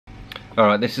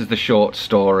Alright, this is the short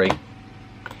story.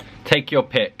 Take your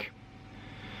pick.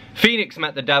 Phoenix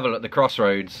met the devil at the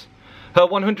crossroads. Her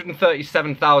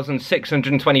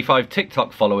 137,625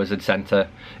 TikTok followers had sent her.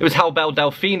 It was how Belle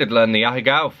Delphine had learned the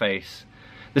Ahegao face.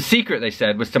 The secret, they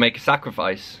said, was to make a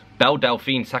sacrifice. Belle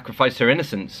Delphine sacrificed her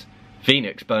innocence.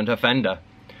 Phoenix burned her fender.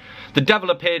 The devil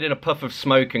appeared in a puff of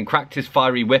smoke and cracked his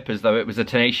fiery whip as though it was a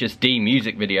Tenacious D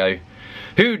music video.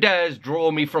 "Who dares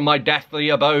draw me from my deathly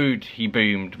abode?" he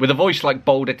boomed, with a voice like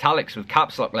bold italics with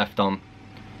caps lock left on.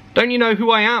 "Don't you know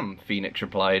who I am?" Phoenix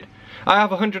replied. "I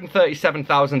have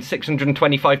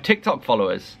 137,625 TikTok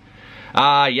followers."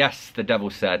 "Ah, yes," the devil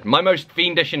said, "my most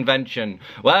fiendish invention.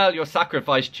 Well, your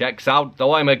sacrifice checks out,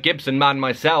 though I'm a Gibson man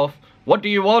myself. What do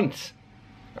you want?"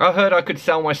 "I heard I could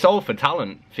sell my soul for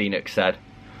talent," Phoenix said.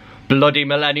 "Bloody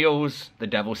millennials," the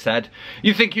devil said.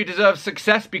 "You think you deserve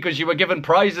success because you were given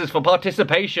prizes for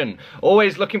participation,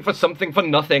 always looking for something for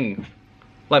nothing.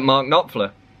 Like Mark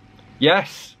Knopfler."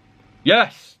 "Yes,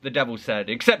 yes," the devil said,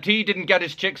 "except he didn't get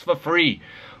his chicks for free.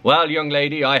 Well, young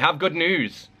lady, I have good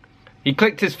news." He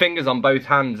clicked his fingers on both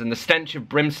hands and the stench of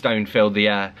brimstone filled the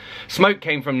air. Smoke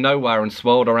came from nowhere and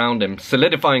swirled around him,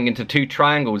 solidifying into two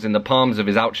triangles in the palms of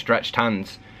his outstretched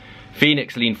hands.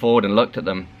 Phoenix leaned forward and looked at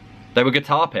them. They were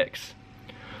guitar picks.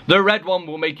 "The red one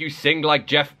will make you sing like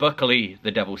Jeff Buckley,"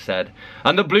 the devil said,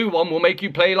 "and the blue one will make you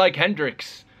play like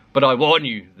Hendrix. But I warn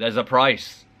you, there's a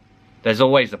price." "There's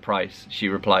always a price," she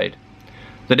replied.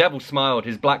 The devil smiled,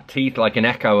 his black teeth like an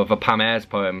echo of a Pam Ayres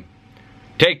poem.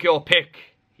 "Take your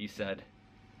pick," he said.